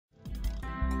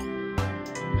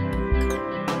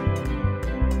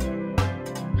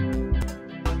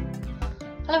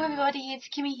Hello everybody, it's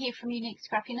Kimmy here from Unique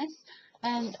Scrappiness,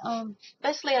 and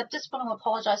firstly I just want to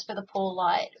apologise for the poor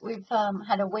light. We've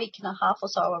had a week and a half or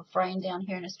so of rain down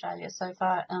here in Australia so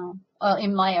far, well,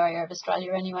 in my area of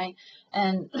Australia anyway,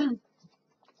 and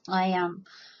I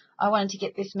wanted to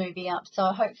get this movie up, so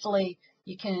hopefully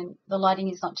the lighting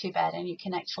is not too bad and you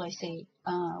can actually see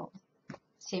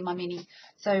my mini.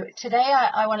 So today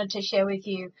I wanted to share with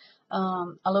you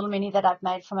a little mini that I've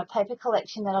made from a paper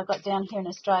collection that I've got down here in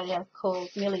Australia called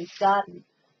Millies Garden.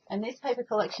 And this paper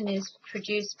collection is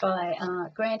produced by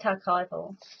Grant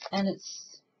Archival, and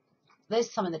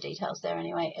there's some of the details there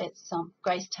anyway. It's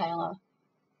Grace Taylor,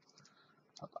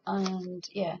 and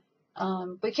yeah,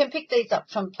 we can pick these up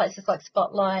from places like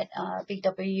Spotlight, Big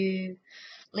W,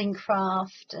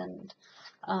 Lincraft, and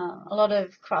a lot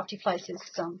of crafty places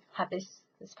have this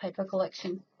paper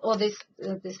collection, or this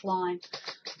line.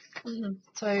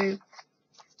 So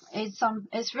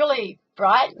it's really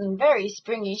bright and very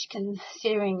springish,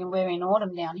 considering we're in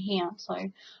autumn down here. So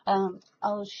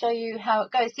I'll show you how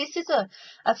it goes. This is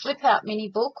a flip out mini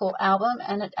book or album,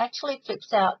 and it actually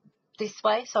flips out this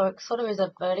way, so it sort of is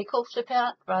a vertical flip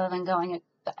out rather than going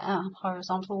a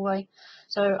horizontal way.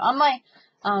 So on my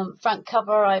front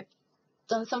cover, I've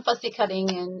done some fussy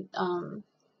cutting and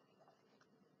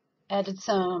added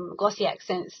some glossy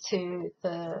accents to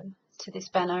this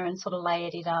banner and sort of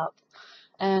layered it up.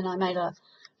 And I made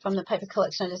from the paper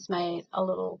collection, I just made a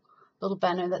little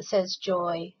banner that says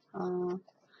joy. And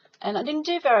I didn't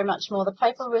do very much more. The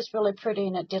paper was really pretty,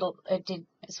 and it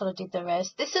sort of did the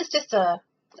rest. This is just a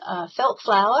felt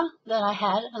flower that I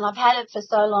had, and I've had it for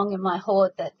so long in my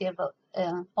hoard that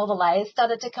all the layers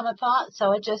started to come apart.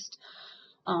 So I just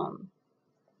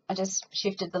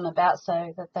shifted them about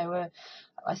so that they were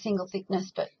a single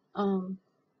thickness, but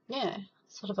yeah,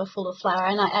 sort of a fuller flower,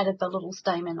 and I added the little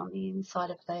stamen on the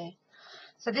inside of there.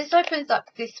 So this opens up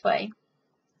this way.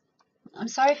 I'm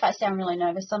sorry if I sound really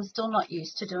nervous. I'm still not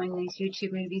used to doing these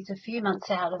YouTube movies. A few months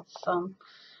out of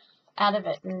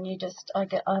it, and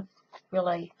I've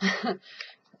really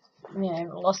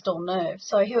lost all nerve.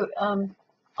 So here, on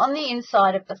the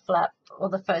inside of the flap, or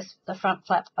the front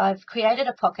flap, I've created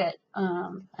a pocket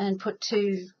and put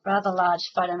two rather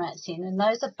large photo mats in, and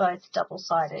those are both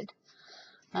double-sided.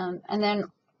 And then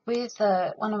with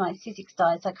one of my Sizzix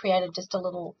dies, I created just a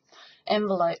little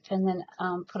envelope and then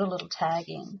put a little tag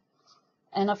in.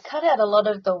 And I've cut out a lot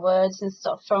of the words and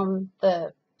stuff from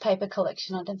the paper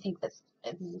collection. I don't think that's...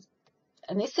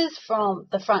 And this is from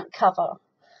the front cover.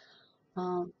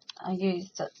 I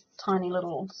used a tiny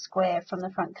little square from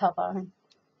the front cover.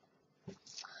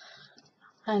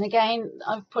 And again,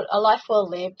 I've put a life well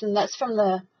lived, and that's from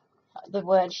the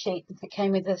word sheet that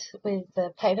came with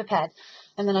the paper pad.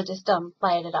 And then I just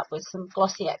layered it up with some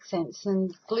glossy accents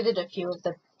and glittered a few of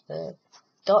the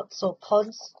dots or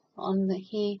pods on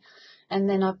here. And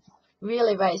then I've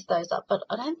really raised those up, but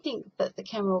I don't think that the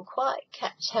camera will quite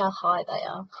catch how high they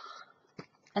are.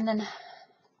 And then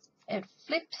it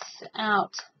flips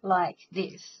out like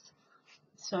this.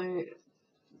 So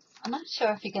I'm not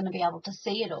sure if you're going to be able to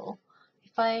see it all.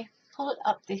 If I pull it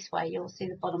up this way, you'll see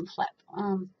the bottom flap.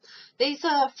 These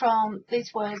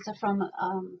words are from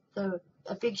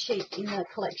a big sheet in the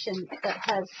collection that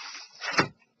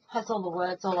has all the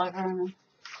words all over them.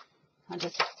 I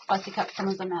just fussy cut some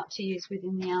of them out to use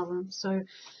within the album. So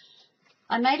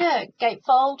I made a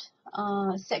gatefold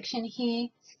section here.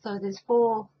 So there's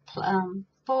four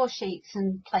sheets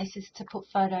and places to put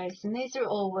photos, and these are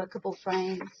all workable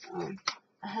frames.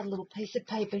 I had a little piece of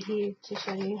paper here to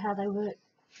show you how they work,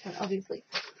 but obviously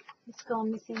it's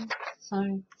gone missing.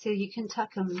 So you can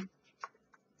tuck them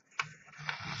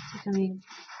in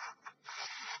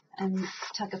and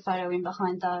tuck a photo in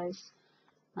behind those.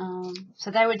 So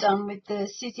they were done with the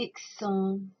Sizzix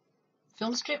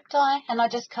film strip die, and I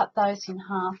just cut those in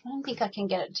half. I don't think I can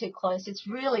get it too close. It's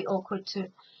really awkward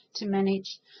to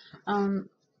manage.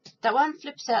 That one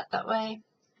flips out that way,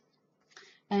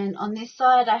 and on this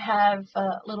side I have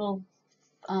a little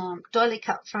doily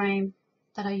cut frame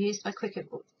that I used by Cricut,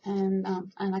 and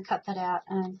I cut that out,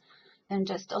 and then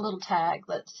just a little tag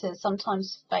that says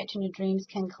sometimes fate and your dreams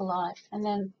can collide, and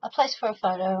then a place for a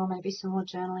photo or maybe some more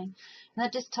journaling, and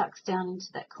that just tucks down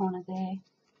into that corner there.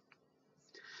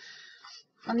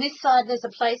 On this side there's a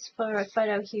place for a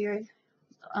photo here,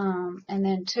 and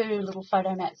then two little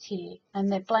photo mats here, and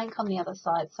they're blank on the other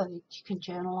side so that you can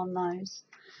journal on those,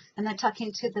 and they tuck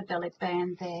into the belly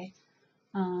band there.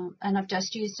 And I've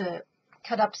just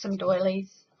cut up some doilies,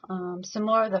 some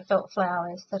more of the felt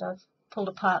flowers that I've pulled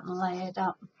apart and layered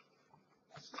up.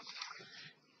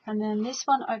 And then this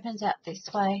one opens out this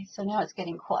way, so now it's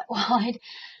getting quite wide.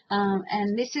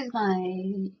 And this is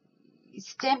my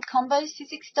stamp combos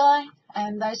physics die,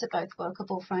 and those are both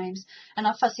workable frames. And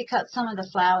I fussy cut some of the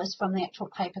flowers from the actual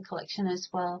paper collection as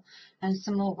well, and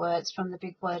some more words from the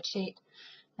big word sheet.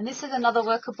 And this is another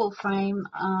workable frame.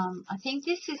 I think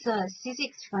this is a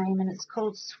physics frame, and it's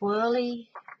called swirly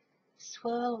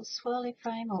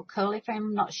frame or curly frame,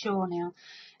 I'm not sure now.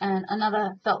 And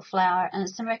another felt flower, and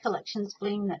some recollections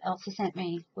bling that Elsa sent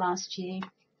me last year.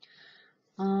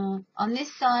 On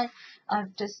this side,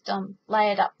 I've just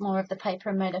layered up more of the paper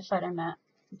and made a photo mat.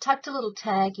 Tucked a little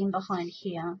tag in behind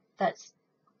here that's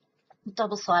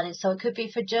double-sided, so it could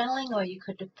be for journaling, or you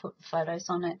could have put photos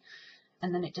on it,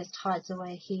 and then it just hides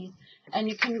away here. And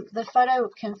you can, the photo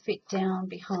can fit down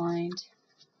behind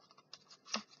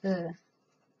the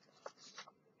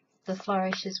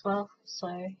flourish as well, so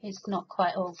it's not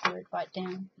quite all glued right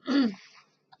down.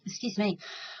 Excuse me.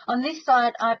 On this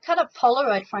side, I've cut a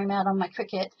Polaroid frame out on my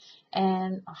Cricut,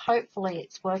 and hopefully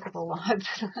it's workable. I hope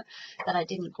that I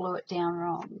didn't glue it down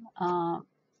wrong.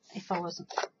 If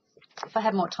I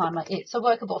had more time, it's a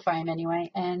workable frame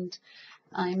anyway, and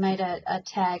I made a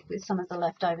tag with some of the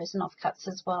leftovers and offcuts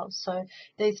as well. So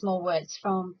there's more words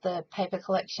from the paper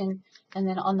collection, and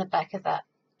then on the back of that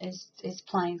is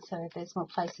plain, so there's more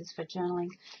places for journaling.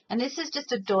 And this is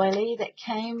just a doily that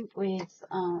came with,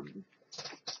 I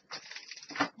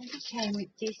think it came with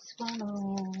this one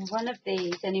or one of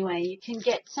these. Anyway, you can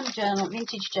get some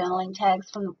vintage journaling tags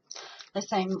from the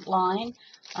same line.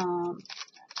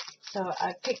 So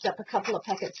I picked up a couple of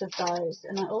packets of those,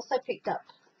 and I also picked up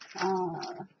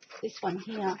this one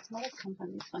here. What has come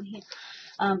from this one here?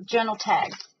 Journal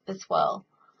tags as well.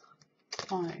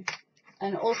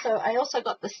 And I also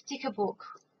got the sticker book,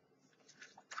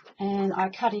 and I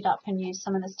cut it up and used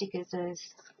some of the stickers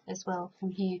as well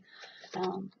from here.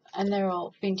 And they're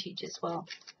all vintage as well.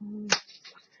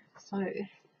 So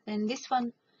then this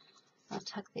one, I'll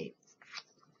tuck these.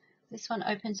 This one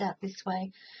opens out this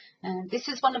way, and this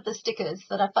is one of the stickers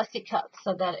that I fussy cut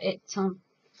so that it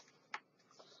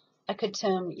I could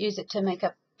use it to make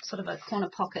a sort of a corner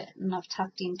pocket, and I've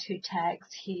tucked in 2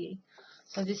 tags here.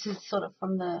 So this is sort of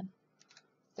from the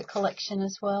collection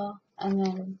as well, and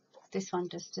then this one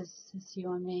just is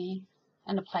you and me,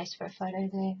 and a place for a photo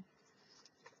there.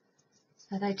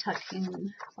 So they tuck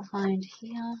in behind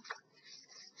here.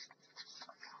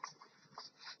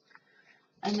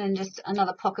 And then just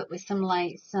another pocket with some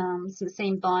lace, some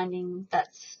seam binding.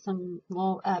 That's some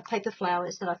more paper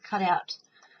flowers that I've cut out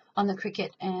on the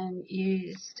Cricut and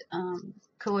used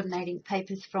coordinating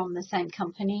papers from the same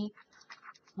company.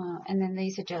 And then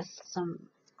these are just some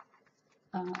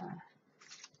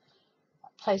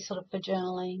place sort of for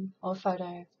journaling or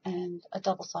photo, and a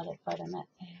double-sided photo mat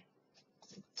there.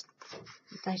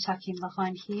 They tuck in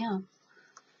behind here.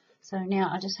 So now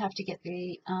I just have to get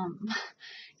the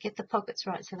pockets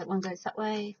right, so that one goes that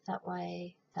way, that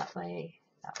way, that way,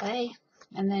 that way.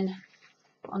 And then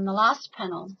on the last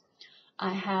panel,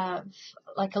 I have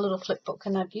like a little flip book,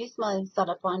 and I've used my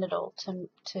Zutta Bind It All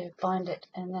to bind it,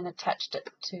 and then attached it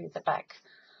to the back.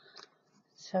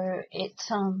 So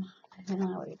it's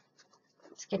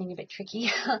getting a bit tricky.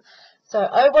 So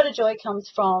Oh What a Joy comes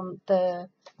from the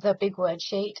big word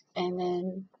sheet, and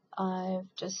then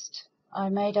I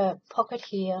made a pocket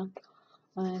here,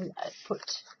 and I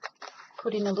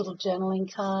put in a little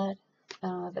journaling card.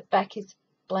 The back is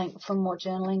blank for more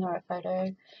journaling or a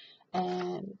photo,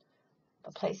 and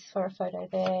a place for a photo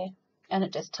there, and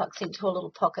it just tucks into a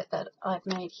little pocket that I've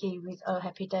made here with Oh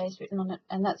Happy Days written on it,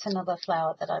 and that's another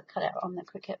flower that I've cut out on the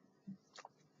Cricut.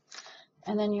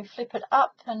 And then you flip it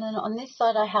up, and then on this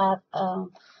side I have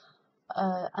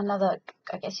another,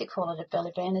 I guess you call it a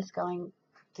belly band, is going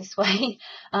this way,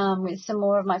 with some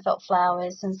more of my felt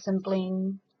flowers and some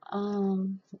bling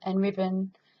and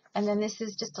ribbon. And then this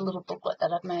is just a little booklet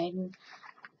that I've made,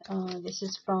 and this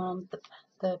is from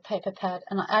the paper pad,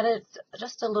 and I added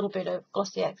just a little bit of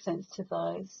glossy accents to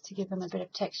those to give them a bit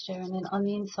of texture. And then on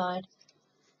the inside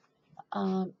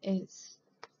is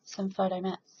some photo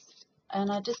mats, and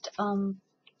I just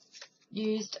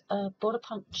used a border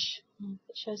punch.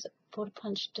 It shows a border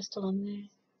punch just along there.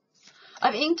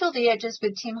 I've inked all the edges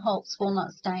with Tim Holtz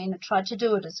walnut stain. I tried to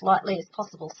do it as lightly as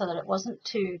possible so that it wasn't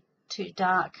too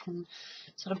dark, and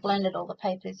sort of blended all the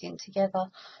papers in together.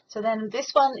 So then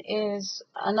this one is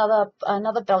another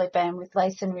belly band with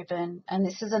lace and ribbon, and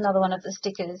this is another one of the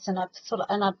stickers, and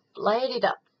I've layered it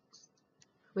up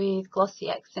with glossy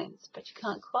accents, but you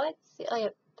can't quite see. Oh,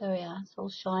 yep, there we are. It's all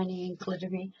shiny and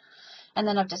glittery. And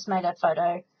then I've just made a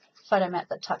photo mat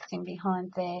that tucks in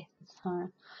behind there.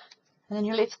 And then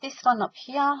you lift this one up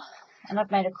here, and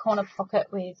I've made a corner pocket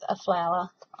with a flower,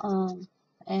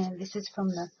 and this is from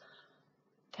the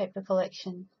paper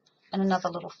collection. and another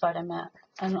little photo mat.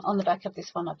 And on the back of this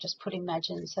one I've just put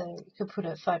Imagine, so you could put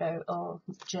a photo or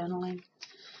journaling.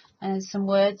 And some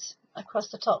words across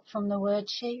the top from the word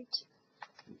sheet.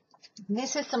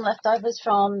 This is some leftovers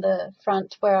from the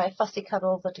front where I fussy cut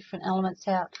all the different elements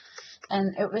out,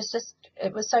 and it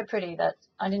was so pretty that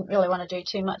I didn't really want to do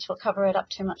too much or cover it up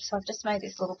too much, so I've just made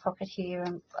this little pocket here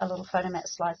and a little photo mat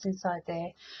slice inside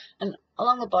there. And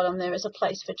along the bottom there is a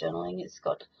place for journaling. It's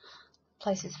got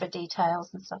places for details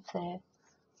and stuff there.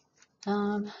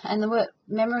 And the word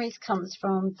memories comes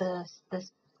from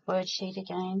this word sheet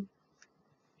again.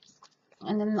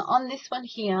 And then on this one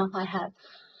here I have,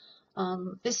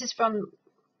 this is from,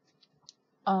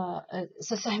 it's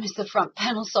the same as the front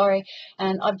panel, sorry,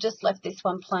 and I've just left this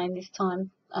one plain this time.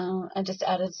 I just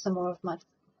added some more of my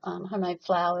homemade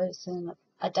flowers and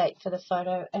a date for the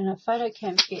photo, and a photo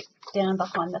can fit down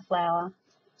behind the flower.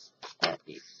 But,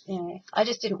 yeah, I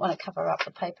just didn't want to cover up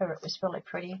the paper. It was really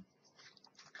pretty.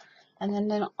 And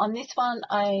then on this one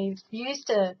I used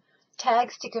a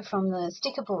tag sticker from the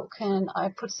sticker book, and I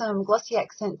put some glossy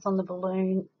accents on the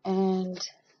balloon and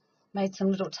made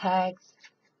some little tags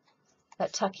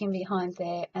that tuck in behind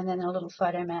there, and then a little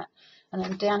photo mat. And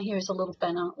then down here is a little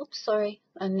banner, oops, sorry,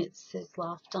 and it says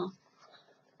laughter.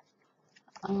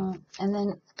 And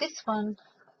then this one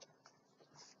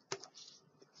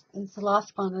is the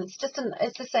last one. It's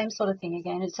the same sort of thing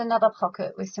again. It's another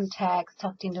pocket with some tags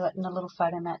tucked into it and a little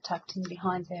photo mat tucked in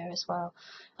behind there as well.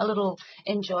 A little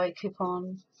enjoy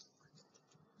coupon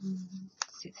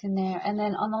sits in there. And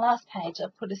then on the last page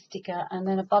I've put a sticker and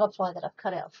then a butterfly that I've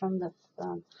cut out from the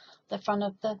front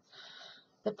of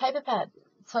the paper pad.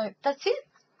 So that's it.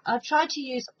 I've tried to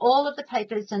use all of the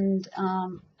papers and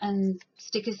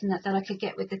stickers and that I could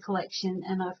get with the collection,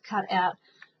 and I've cut out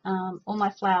all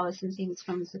my flowers and things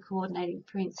from the coordinating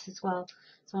prints as well.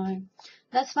 So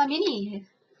that's my mini.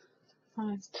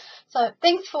 So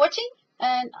thanks for watching,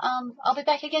 and I'll be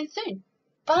back again soon.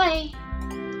 Bye.